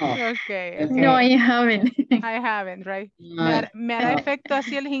 Okay. No, I haven't. I haven't, right? Me hará efecto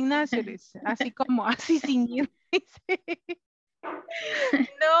así el gimnasio, Liz. Así como, así sin ir.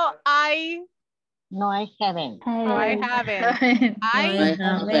 No, I haven't. I haven't. I've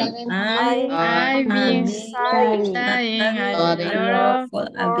been studying for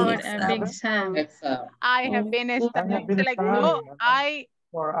a big exam. I have been studying. Like, no, I.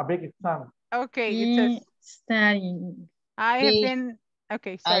 For a big exam. Okay, it says. Studying. I have been.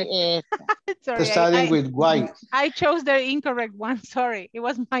 Okay, sorry. Sorry. Studying with Y. I chose the incorrect one. Sorry, it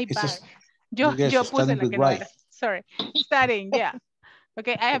was my bad. Yo puse la que no era. Sorry. Studying, yeah.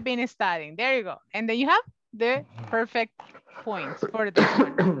 Okay, I have been studying. There you go. And then you have the perfect points for this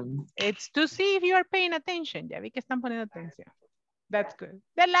one. It's to see if you are paying attention. Ya vi que están poniendo atención. That's good.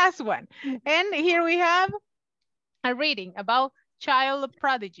 The last one. And here we have a reading about child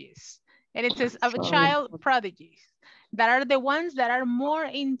prodigies. And it says of child prodigies. That are the ones that are more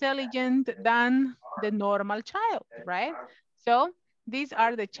intelligent than the normal child, right? So these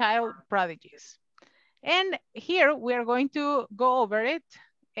are the child prodigies. And here we are going to go over it.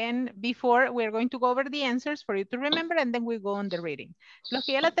 And before we're going to go over the answers for you to remember, and then we go on the reading. Los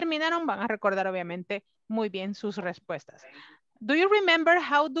que ya la terminaron van a recordar obviamente muy bien sus respuestas. Do you remember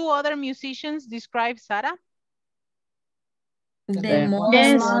how do other musicians describe Sarah? The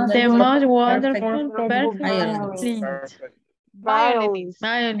most wonderful, perfect Violinist.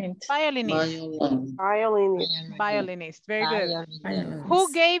 Very good.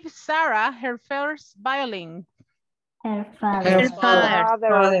 Who gave Sarah her first violin? Her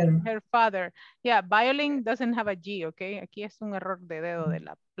father. Yeah, violin doesn't have a G, okay? Aquí es un error de dedo de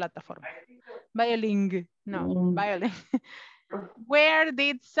la plataforma. Violin, no, violin. Where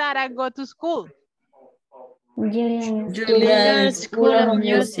did Sarah go to school? Julia's School of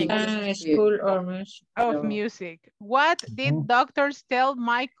Music. Of music. What did doctors tell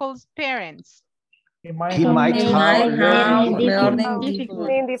Michael's parents? He might have learning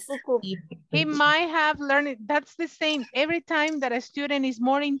difficulties. He might have learned. That's the same. Every time that a student is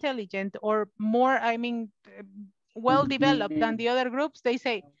more intelligent or more, well developed than the other groups, they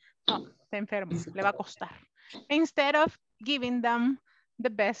say, no, está enfermo, le va a costar. Instead of giving them the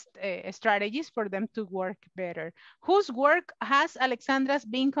best strategies for them to work better. Whose work has Alexandra's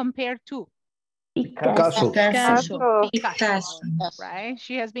been compared to? Picasso. Right?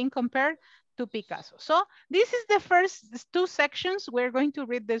 She has been compared to Picasso. So this is the first two sections. We're going to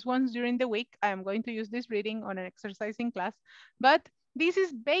read these ones during the week. I am going to use this reading on an exercise in class, but this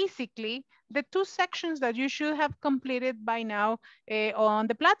is basically the two sections that you should have completed by now on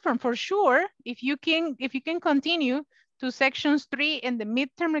the platform. For sure, if you can continue to sections 3 in the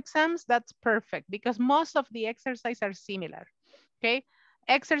midterm exams, that's perfect because most of the exercises are similar, okay?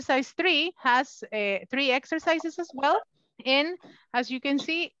 Exercise 3 has 3 exercises as well. And as you can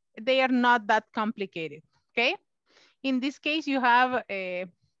see, they are not that complicated, okay? In this case, you have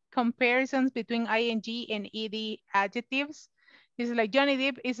comparisons between ing and ed adjectives. It's like Johnny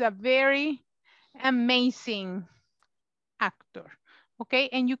Depp is a very amazing actor. Okay,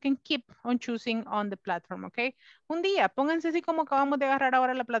 and you can keep on choosing on the platform, okay? Un día, pónganse así como acabamos de agarrar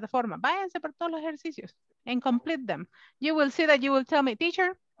ahora la plataforma. Váyanse por todos los ejercicios and complete them. You will see that you will tell me,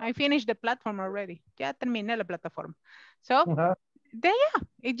 teacher, I finished the platform already. Ya terminé la plataforma. So, there, yeah,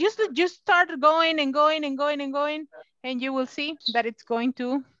 it just start going and going and going and going, and you will see that it's going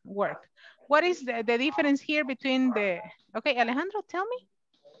to work. What is the difference here between the, okay, Alejandro, tell me.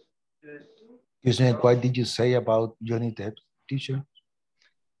 What did you say about Johnny Depp, teacher?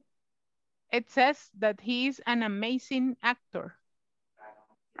 It says that he's an amazing actor.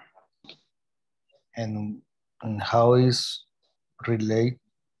 And how is related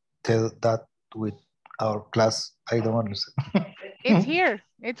that with our class? I don't understand. It's here.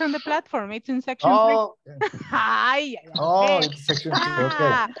 It's on the platform. It's in section 3. Ay, It's section 3.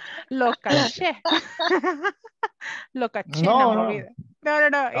 Okay. Lo caché. Lo caché. No.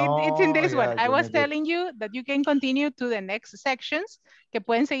 It's in this one. I was telling you that you can continue to the next sections que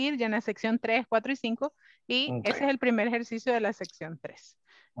pueden seguir ya en la sección 3, 4 y 5. Y ese es el primer ejercicio de la sección 3.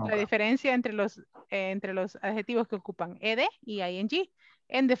 La diferencia entre los adjetivos que ocupan ed y ing.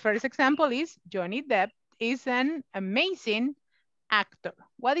 And the first example is Johnny Depp is an amazing actor.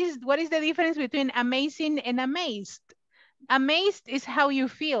 What is the difference between amazing and amazed? Amazed is how you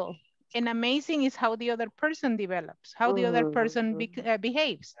feel. And amazing is how the other person develops, how the other person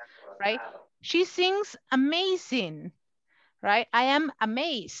behaves, right? She sings amazing, right? I am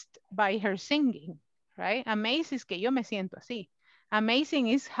amazed by her singing, right? Amazed is que yo me siento así. Amazing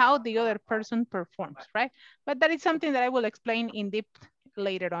is how the other person performs, right? But that is something that I will explain in depth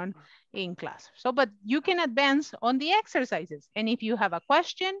later on in class. So, but you can advance on the exercises. And if you have a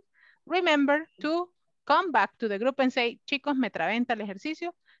question, remember to come back to the group and say, chicos, me trabé en tal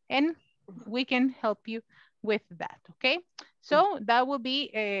ejercicio, and we can help you with that, okay? So that will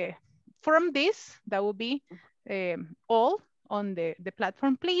be, from this, that will be all on the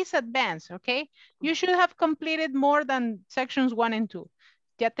platform. Please advance, okay? You should have completed more than sections 1 and 2.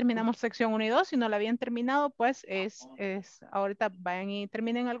 Ya terminamos sección 1 y 2. Si no la habían terminado, pues ahorita vayan y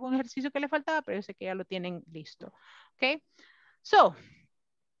terminen algún ejercicio que le faltaba, pero yo sé que ya lo tienen listo, okay? So,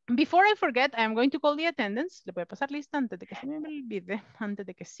 before I forget, I am going to call the attendance. Le voy a pasar lista antes de que se me olvide, antes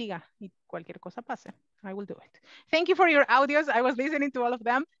de que siga y cualquier cosa pase. I will do it. Thank you for your audios. I was listening to all of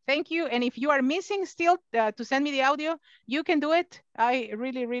them. Thank you. And if you are missing still to send me the audio, you can do it. I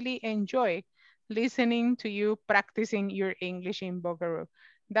really, really enjoy listening to you practicing your English in Bogaroo.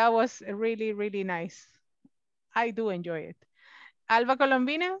 That was really, really nice. I do enjoy it. Alba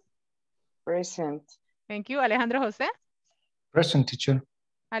Colombina? Present. Thank you. Alejandro José? Present, teacher.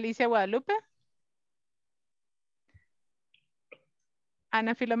 Alicia Guadalupe.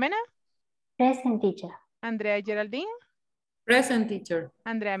 Ana Filomena. Present, teacher. Andrea Geraldine. Present, teacher.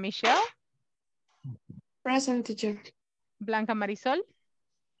 Andrea Michelle. Present, teacher. Blanca Marisol.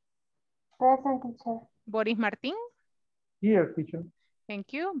 Present, teacher. Boris Martín. Here, teacher.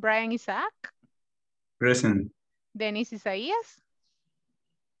 Thank you. Brian Isaac. Present. Denis Isaías.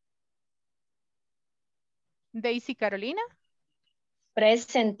 Daisy Carolina.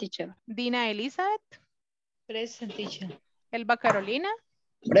 Present, teacher. Dina Elizabeth. Present, teacher. Elba Carolina.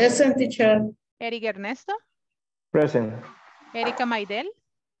 Present, teacher. Eric Ernesto. Present. Erika Maidel.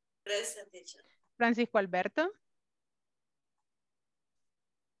 Present, teacher. Francisco Alberto.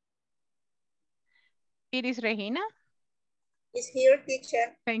 Iris Regina. Is here,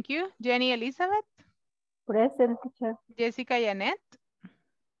 teacher. Thank you. Jenny Elizabeth. Present, teacher. Jessica Janet.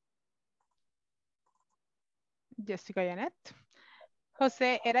 Jessica Janet.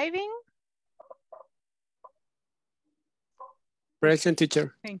 Jose Eraivin. Present,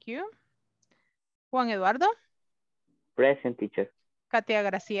 teacher. Thank you. Juan Eduardo. Present, teacher. Katia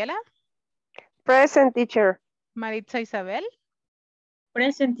Graciela. Present, teacher. Maritza Isabel.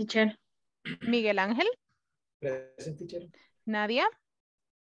 Present, teacher. Miguel Ángel. Present, teacher. Nadia.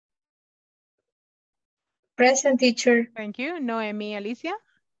 Present, teacher. Thank you. Noemi Alicia.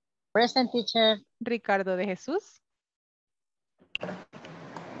 Present, teacher. Ricardo de Jesús.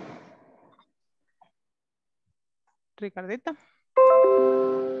 Ricardito.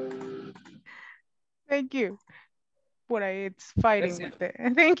 Thank you. Por ahí it's fighting with it.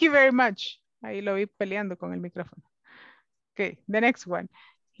 Thank you very much. Ahí lo vi peleando con el micrófono. Okay, the next one.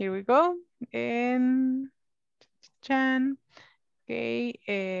 Here we go. And Chan.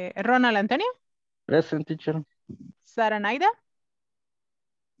 Okay, Ronald Antonio. Present, teacher. Sara Naida.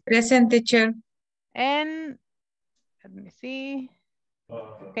 Present, teacher. And let me see.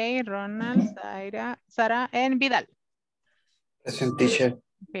 Okay, Ronald, Sara, and Vidal. Present, teacher.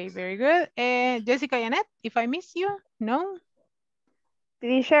 Okay, very good. Jessica Janet, if I miss you, no?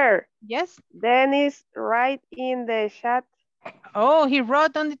 Teacher. Yes. Dennis, write in the chat. Oh, he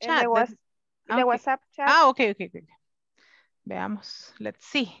wrote on the chat. In the WhatsApp chat. Ah, okay. Veamos, let's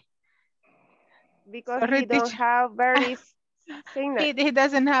see. Because Sorry, he don't teacher. have very signal. He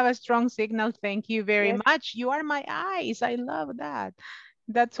doesn't have a strong signal. Thank you very Yes. much. You are my eyes. I love that.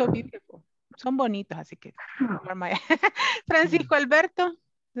 That's so beautiful. Son bonitos, así que. You are my... Francisco Alberto.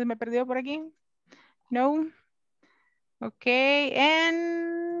 ¿Se me perdió por aquí? No. Okay,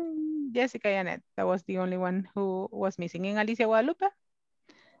 and Jessica Janet. That was the only one who was missing. ¿En Alicia Guadalupe?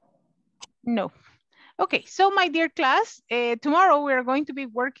 No. Okay, so my dear class, tomorrow we are going to be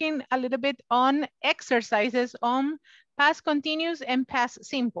working a little bit on exercises on past continuous and past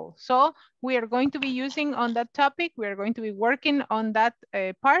simple. So we are going to be using on that topic, we are going to be working on that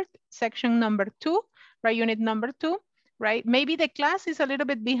part, section number 2, right, unit number 2, right? Maybe the class is a little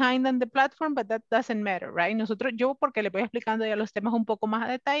bit behind on the platform, but that doesn't matter, right? Yo porque le voy explicando ya los temas un poco más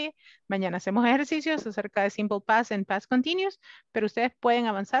a detalle, mañana hacemos ejercicios acerca de simple past and past continuous, pero ustedes pueden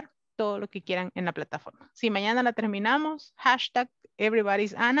avanzar todo lo que quieran en la plataforma. Si mañana la terminamos, hashtag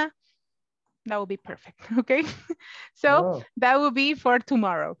everybody's Ana, that will be perfect, okay? So that will be for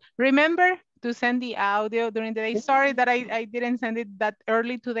tomorrow. Remember to send the audio during the day. Sorry that I didn't send it that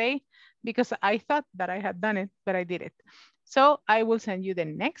early today because I thought that I had done it, but I did it. So I will send you the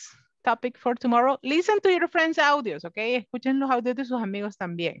next topic for tomorrow. Listen to your friends' audios, okay? Escuchen los audios de sus amigos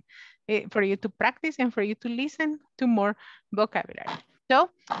también. For you to practice and for you to listen to more vocabulary. So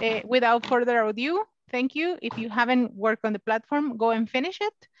without further ado, thank you. If you haven't worked on the platform, go and finish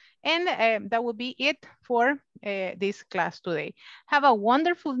it. And that will be it for this class today. Have a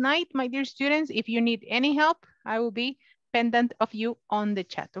wonderful night, my dear students. If you need any help, I will be pendant of you on the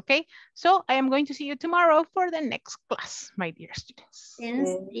chat, okay? So I am going to see you tomorrow for the next class, my dear students. Yes,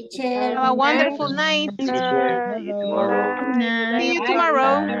 teacher. Have a wonderful night. See you tomorrow. See you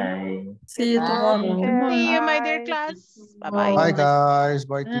tomorrow. See you tomorrow. See you, my dear class. Bye-bye. Bye, guys.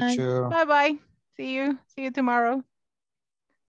 Bye, teacher. Bye-bye. See you tomorrow.